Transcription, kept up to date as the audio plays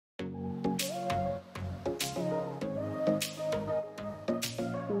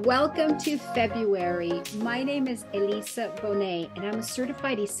Welcome to February. My name is Elisa Bonet, and I'm a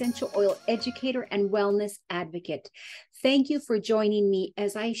certified essential oil educator and wellness advocate. Thank you for joining me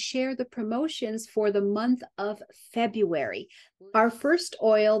as I share the promotions for the month of February. Our first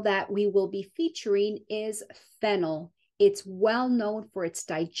oil that we will be featuring is Fennel. It's well known for its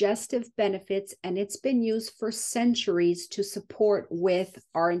digestive benefits, and it's been used for centuries to support with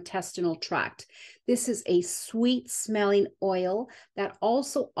our intestinal tract. This is a sweet smelling oil that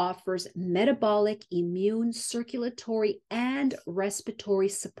also offers metabolic, immune, circulatory, and respiratory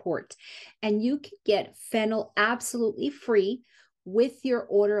support. And you can get Fennel absolutely free with your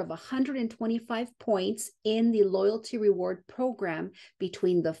order of 125 points in the loyalty reward program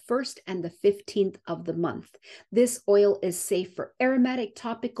between the 1st and the 15th of the month. This oil is safe for aromatic,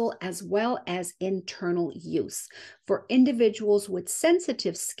 topical, as well as internal use. For individuals with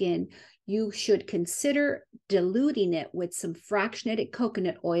sensitive skin, you should consider diluting it with some fractionated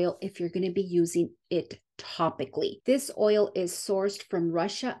coconut oil if you're going to be using it topically. This oil is sourced from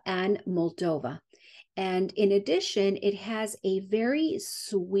Russia and Moldova. And in addition, it has a very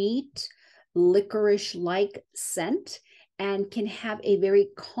sweet licorice-like scent and can have a very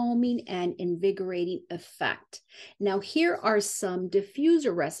calming and invigorating effect. Now, here are some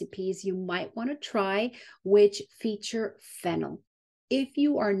diffuser recipes you might want to try, which feature Fennel. If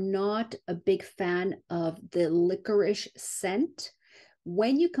you are not a big fan of the licorice scent,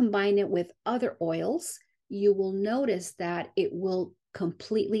 when you combine it with other oils, you will notice that it will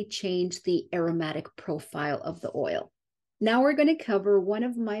completely change the aromatic profile of the oil. Now we're going to cover one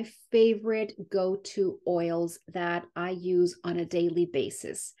of my favorite go-to oils that I use on a daily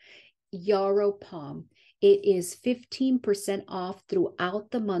basis, yarrow pom. It is 15% off throughout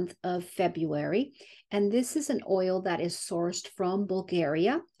the month of February. And this is an oil that is sourced from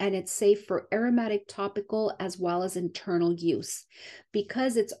Bulgaria, and it's safe for aromatic, topical, as well as internal use.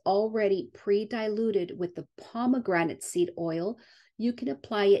 Because it's already pre-diluted with the pomegranate seed oil, you can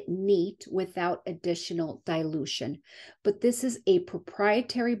apply it neat without additional dilution. But this is a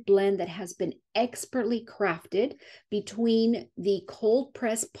proprietary blend that has been expertly crafted between the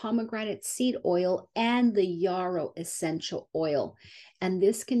cold-pressed pomegranate seed oil and the yarrow essential oil. And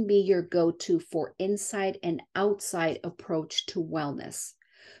this can be your go-to for inside and outside approach to wellness.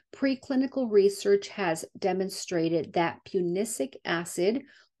 Preclinical research has demonstrated that punicic acid,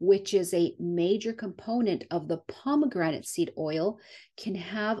 which is a major component of the pomegranate seed oil, can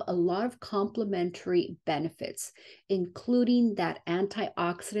have a lot of complementary benefits, including that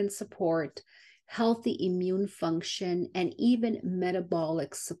antioxidant support, healthy immune function, and even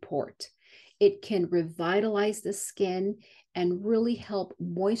metabolic support. It can revitalize the skin and really help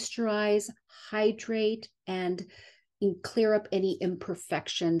moisturize, hydrate, and clear up any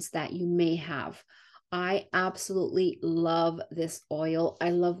imperfections that you may have. I absolutely love this oil.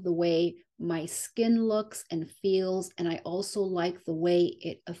 I love the way my skin looks and feels, and I also like the way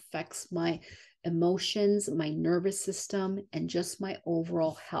it affects my emotions, my nervous system, and just my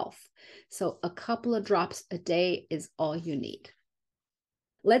overall health. So a couple of drops a day is all you need.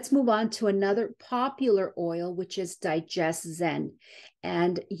 Let's move on to another popular oil, which is Digest Zen.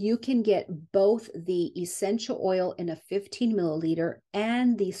 And you can get both the essential oil in a 15 milliliter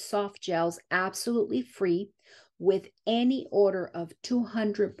and the soft gels absolutely free with any order of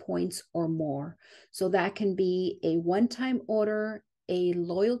 200 points or more. So that can be a one-time order, a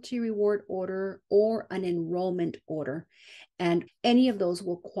loyalty reward order, or an enrollment order. And any of those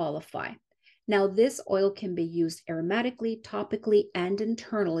will qualify. Now, this oil can be used aromatically, topically, and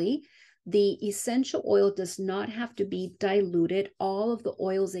internally. The essential oil does not have to be diluted. All of the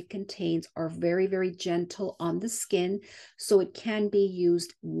oils it contains are very, very gentle on the skin, so it can be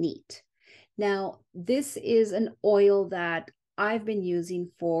used neat. Now, this is an oil that I've been using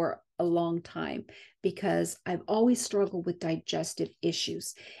for a long time because I've always struggled with digestive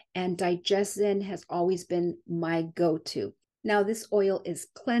issues, and Digest Zen has always been my go-to. Now, this oil is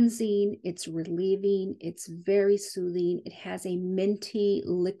cleansing, it's relieving, it's very soothing. It has a minty,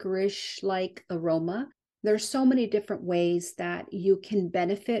 licorice-like aroma. There's so many different ways that you can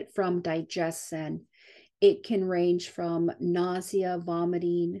benefit from Digest Zen. It can range from nausea,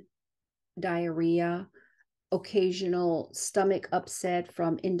 vomiting, diarrhea, occasional stomach upset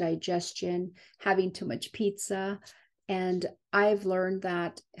from indigestion, having too much pizza. And I've learned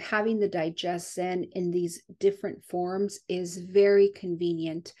that having the Digest Zen in these different forms is very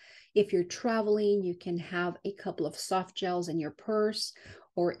convenient. If you're traveling, you can have a couple of soft gels in your purse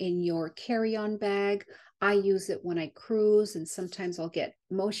or in your carry-on bag. I use it when I cruise, and sometimes I'll get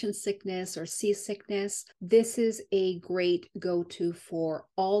motion sickness or seasickness. This is a great go-to for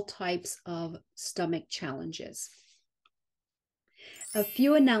all types of stomach challenges. A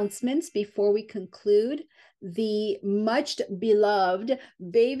few announcements before we conclude. The much beloved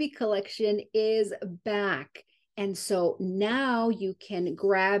baby collection is back. And so now you can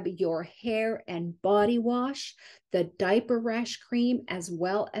grab your hair and body wash, the diaper rash cream, as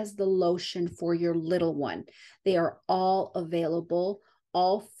well as the lotion for your little one. They are all available,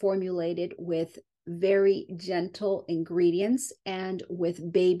 all formulated with very gentle ingredients and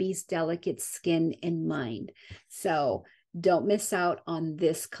with baby's delicate skin in mind. So don't miss out on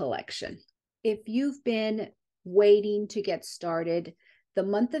this collection. If you've been waiting to get started, the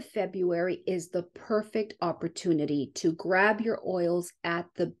month of February is the perfect opportunity to grab your oils at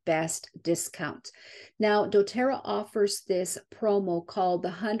the best discount. Now, doTERRA offers this promo called the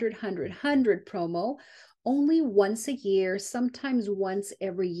 100-100-100 promo only once a year, sometimes once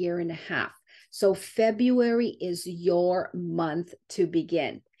every year and a half. So February is your month to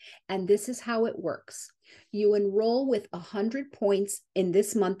begin. And this is how it works. You enroll with 100 points in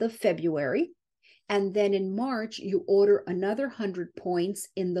this month of February. And then in March, you order another 100 points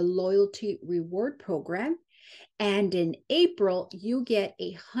in the loyalty reward program. And in April, you get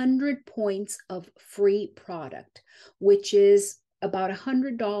 100 points of free product, which is about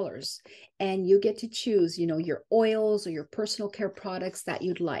 $100. And you get to choose, your oils or your personal care products that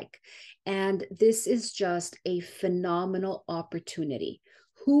you'd like. And this is just a phenomenal opportunity.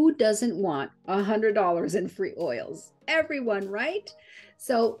 Who doesn't want $100 in free oils? Everyone, right?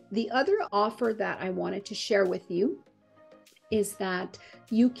 So the other offer that I wanted to share with you is that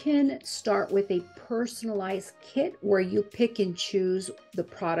you can start with a personalized kit where you pick and choose the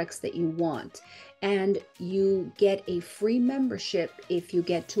products that you want. And you get a free membership if you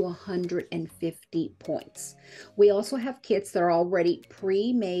get to 150 points. We also have kits that are already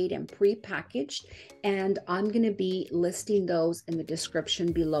pre-made and pre-packaged, and I'm going to be listing those in the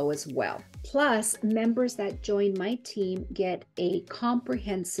description below as well. Plus, members that join my team get a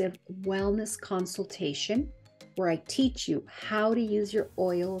comprehensive wellness consultation where I teach you how to use your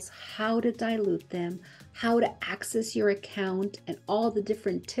oils, how to dilute them, how to access your account, and all the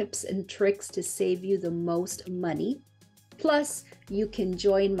different tips and tricks to save you the most money. Plus, you can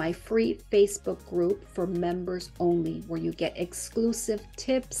join my free Facebook group for members only, where you get exclusive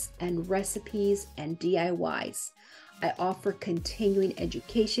tips and recipes and DIYs. I offer continuing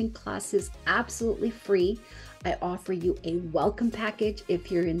education classes absolutely free. I offer you a welcome package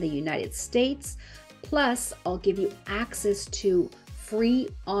if you're in the United States. Plus, I'll give you access to free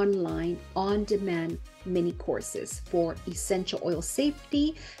online on-demand mini courses for essential oil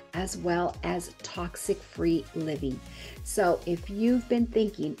safety as well as toxic-free living. So if you've been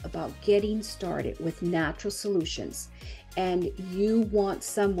thinking about getting started with natural solutions and you want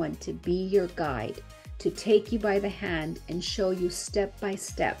someone to be your guide, to take you by the hand and show you step by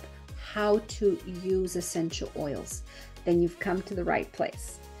step how to use essential oils, then you've come to the right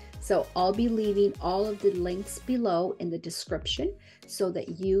place. So I'll be leaving all of the links below in the description so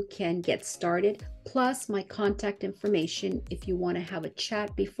that you can get started, plus my contact information if you want to have a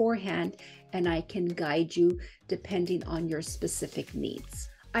chat beforehand, and I can guide you depending on your specific needs.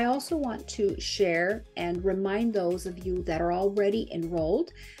 I also want to share and remind those of you that are already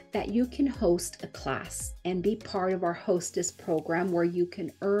enrolled that you can host a class and be part of our hostess program, where you can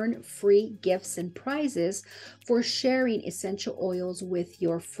earn free gifts and prizes for sharing essential oils with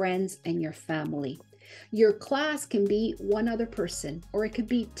your friends and your family. Your class can be one other person, or it could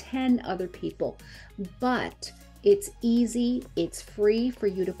be 10 other people, but it's easy, it's free for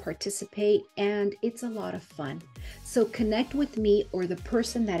you to participate, and it's a lot of fun. So connect with me or the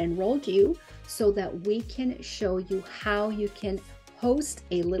person that enrolled you so that we can show you how you can host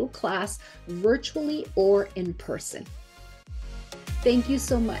a little class virtually or in person. Thank you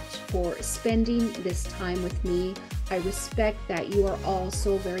so much for spending this time with me. I respect that you are all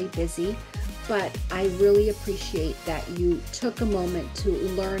so very busy, but I really appreciate that you took a moment to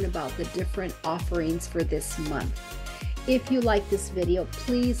learn about the different offerings for this month. If you like this video,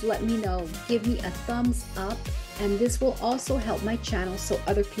 please let me know. Give me a thumbs up, and this will also help my channel so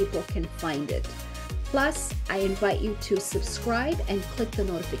other people can find it. Plus, I invite you to subscribe and click the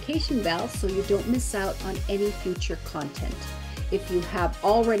notification bell so you don't miss out on any future content. If you have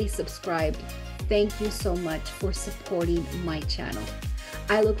already subscribed, thank you so much for supporting my channel.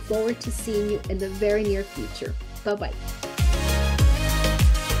 I look forward to seeing you in the very near future. Bye-bye.